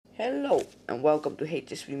Hello and welcome to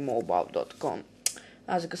hsvmobile.com.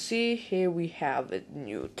 As you can see, here we have a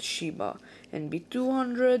new Toshiba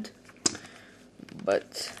NB200,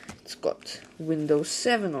 but it's got Windows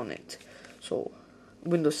 7 on it, so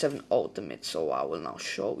Windows 7 Ultimate, so I will now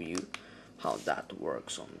show you how that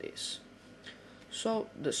works on this. So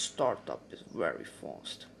the startup is very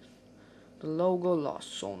fast. The logo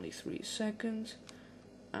lasts only 3 seconds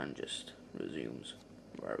and just resumes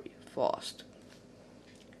very fast.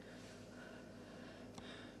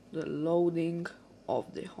 The loading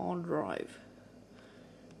of the hard drive,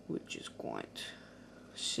 which is quite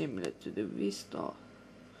similar to the Vista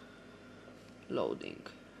loading,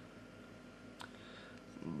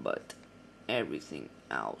 but everything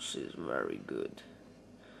else is very good.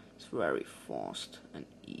 It's very fast and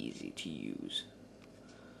easy to use,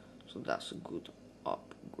 so that's a good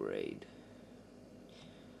upgrade.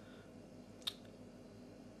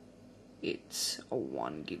 It's a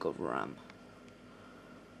 1 gig of RAM,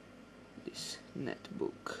 this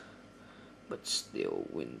netbook, but still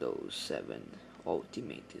Windows 7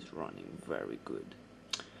 Ultimate is running very good.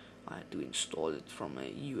 I had to install it from a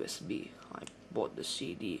USB. I bought the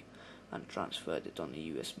CD and transferred it on a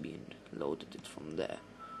USB and loaded it from there.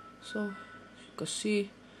 So as you can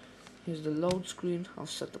see, here's the load screen. I'll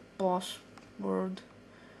set the password.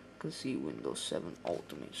 You can see Windows 7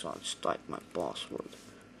 Ultimate, so I'll just type my password.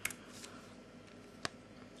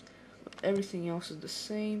 But everything else is the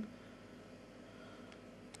same.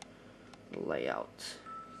 Layout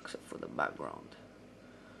except for the background.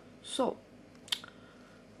 So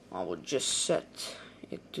I will just set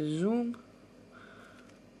it to zoom,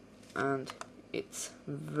 and it's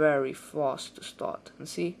very fast to start. And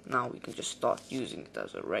see, now we can just start using it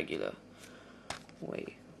as a regular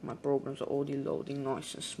way. My programs are already loading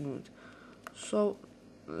nice and smooth, so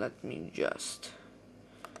let me just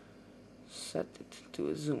set it to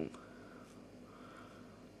a zoom.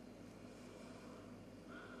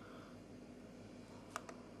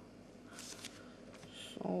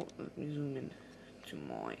 So let me zoom in to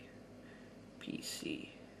my PC,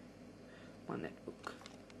 my netbook.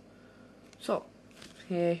 So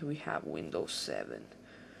here we have Windows 7.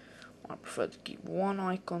 I prefer to keep one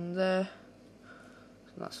icon there,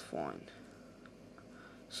 so that's fine.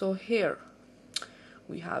 So here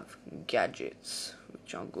we have gadgets,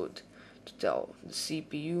 which are good to tell the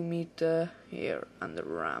CPU meter here and the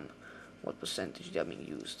RAM, what percentage they are being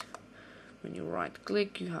used. When you right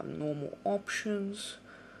click, you have normal options,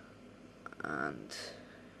 and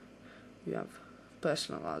you have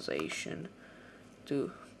personalization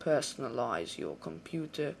to personalize your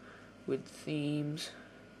computer with themes,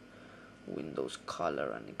 Windows color,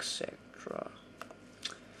 and etc.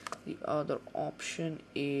 The other option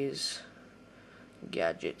is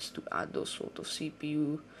gadgets, to add those sort of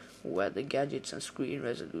CPU, weather gadgets, and screen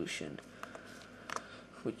resolution,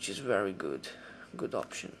 which is very good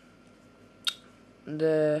option.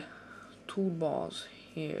 The toolbars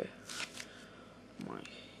here, my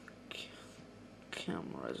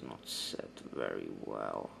camera is not set very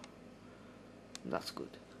well. That's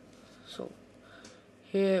good. So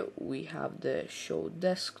here we have the show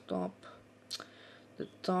desktop, the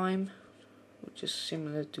time, which is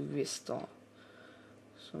similar to Vista,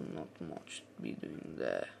 so not much to be doing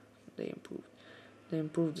there. They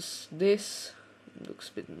improved this looks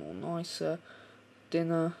a bit more nicer,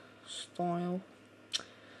 thinner style.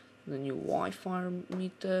 The new Wi-Fi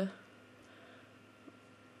meter,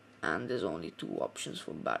 and there's only 2 options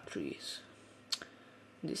for batteries.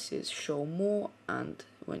 This is show more, and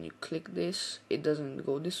when you click this, it doesn't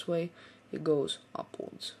go this way, it goes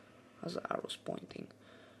upwards as the arrows pointing,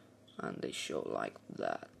 and they show like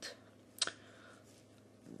that.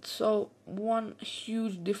 So one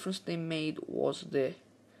huge difference they made was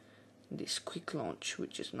this quick launch,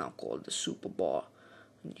 which is now called the super bar,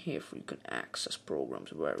 and here you can access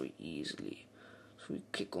programs very easily. So we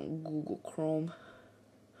click on Google Chrome,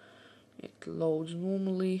 it loads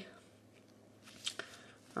normally,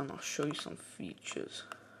 and I'll show you some features.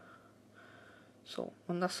 So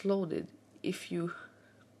when that's loaded, if you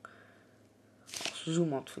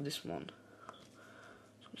zoom out for this one,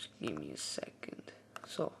 so just give me a second.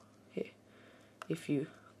 So here, if you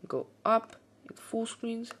go up, it full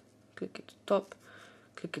screens, click it to top,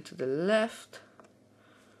 click it to the left,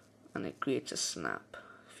 and it creates a snap.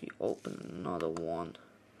 If you open another one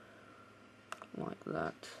like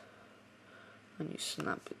that, and you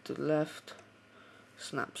snap it to the left,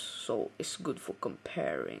 snaps. So it's good for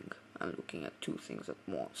comparing and looking at 2 things at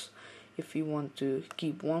once. If you want to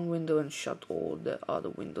keep one window and shut all the other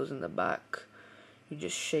windows in the back, you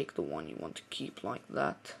just shake the one you want to keep like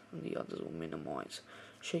that, and the others will minimize.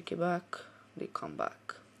 Shake it back, they come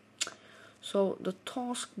back. So the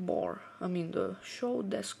taskbar, the show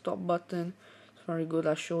desktop button, is very good.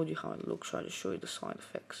 I showed you how it looks, so I'll just show you the side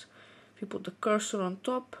effects. If you put the cursor on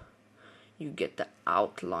top, you get the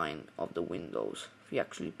outline of the windows. If you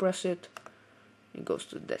actually press it, it goes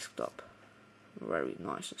to the desktop. Very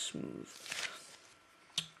nice and smooth.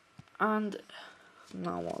 And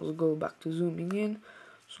now I'll go back to zooming in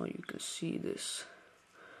so you can see this.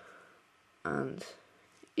 And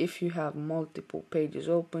if you have multiple pages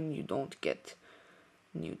open, you don't get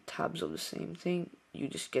new tabs of the same thing. You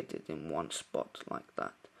just get it in one spot like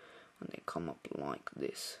that, and they come up like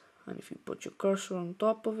this. And if you put your cursor on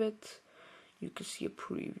top of it, you can see a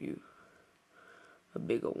preview, a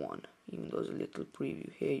bigger one. Even though there's a little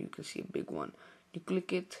preview here, you can see a big one. You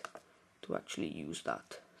click it to actually use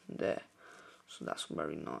that there. So that's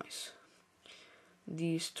very nice.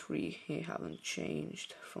 These three here haven't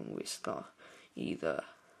changed from Vista either.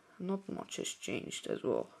 Not much has changed as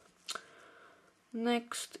well.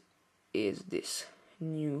 Next is this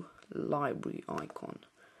new library icon,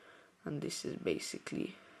 and this is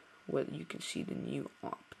basically where you can see the new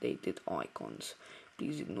updated icons.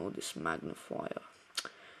 Please ignore this magnifier.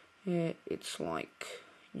 Here it's like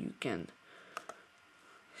you can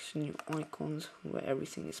see new icons where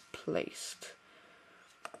everything is placed,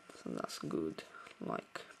 so that's good.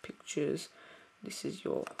 Like pictures, this is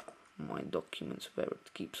your My Documents, where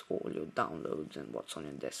it keeps all your downloads and what's on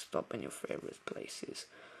your desktop and your favorite places,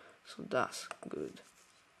 so that's good.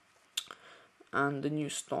 And the new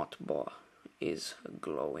start bar is a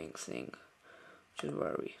glowing thing, which is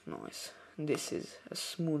very nice. This is a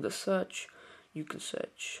smoother search. You can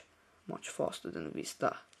search much faster than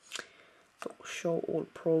Vista. So show all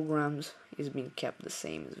programs is being kept the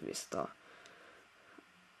same as Vista.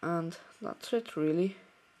 And that's it really.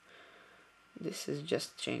 This is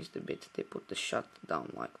just changed a bit. They put the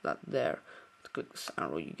shutdown like that there. Click this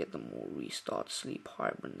arrow, you get the more restart, sleep,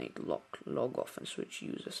 hibernate, lock, log off and switch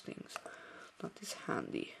users things. That is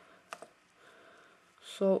handy.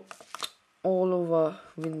 So all over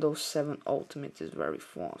Windows 7 Ultimate is very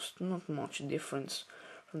fast. Not much difference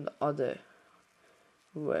from the other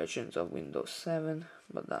versions of Windows 7,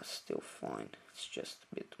 but that's still fine. It's just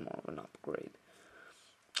a bit more of an upgrade.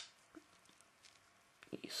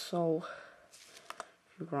 So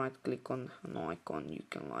if you right click on an icon, you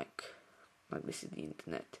can like this is the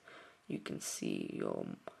internet, you can see your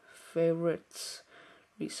favorites,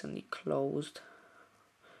 recently closed,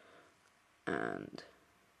 and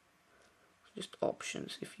just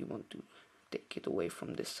options if you want to take it away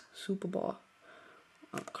from this super bar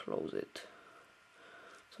and close it.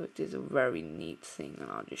 So it is a very neat thing,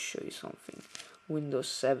 and I'll just show you something. Windows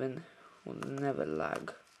 7 will never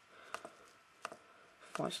lag.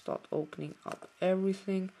 If I start opening up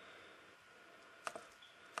everything,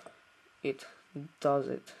 it does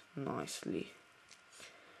it nicely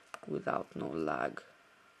without no lag.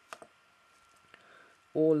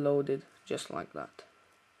 All loaded just like that.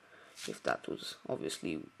 If that was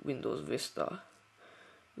obviously Windows Vista,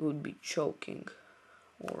 it would be choking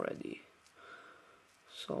already.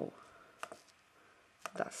 So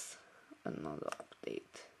that's another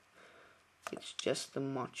update. It's just a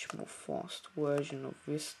much more fast version of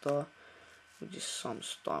Vista with just some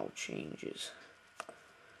style changes.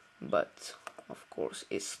 But of course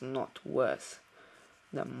it's not worth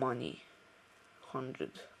the money, £100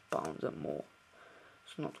 or more.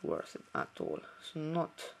 It's not worth it at all. It's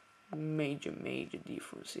not major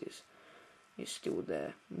differences. It's still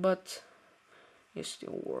there, but it's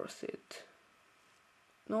still worth it.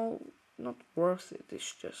 No, not worth it.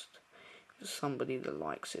 It's just somebody that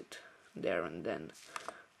likes it there and then,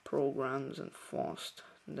 programs and fast,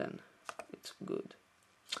 then it's good.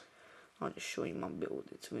 I'll just show you my build.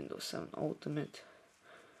 It's Windows 7 Ultimate.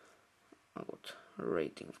 I got a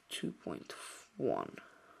rating of 2.1,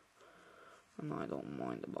 and I don't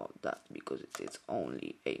mind about that because it's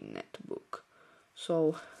only a netbook.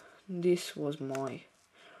 So this was my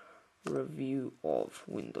review of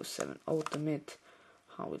Windows 7 Ultimate,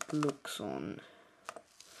 how it looks on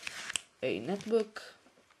a netbook.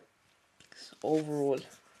 So overall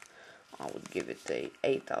I would give it a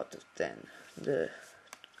 8 out of 10. The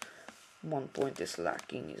one point is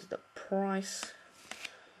lacking is the price,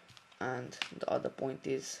 and the other point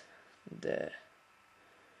is they've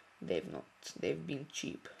been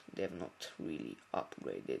cheap. They've not really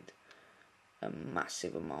upgraded a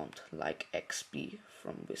massive amount like XP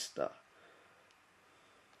from Vista.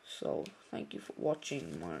 So thank you for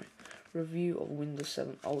watching my review of Windows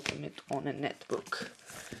 7 Ultimate on a netbook.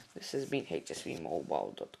 This has been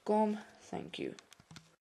hsvmobile.com. Thank you.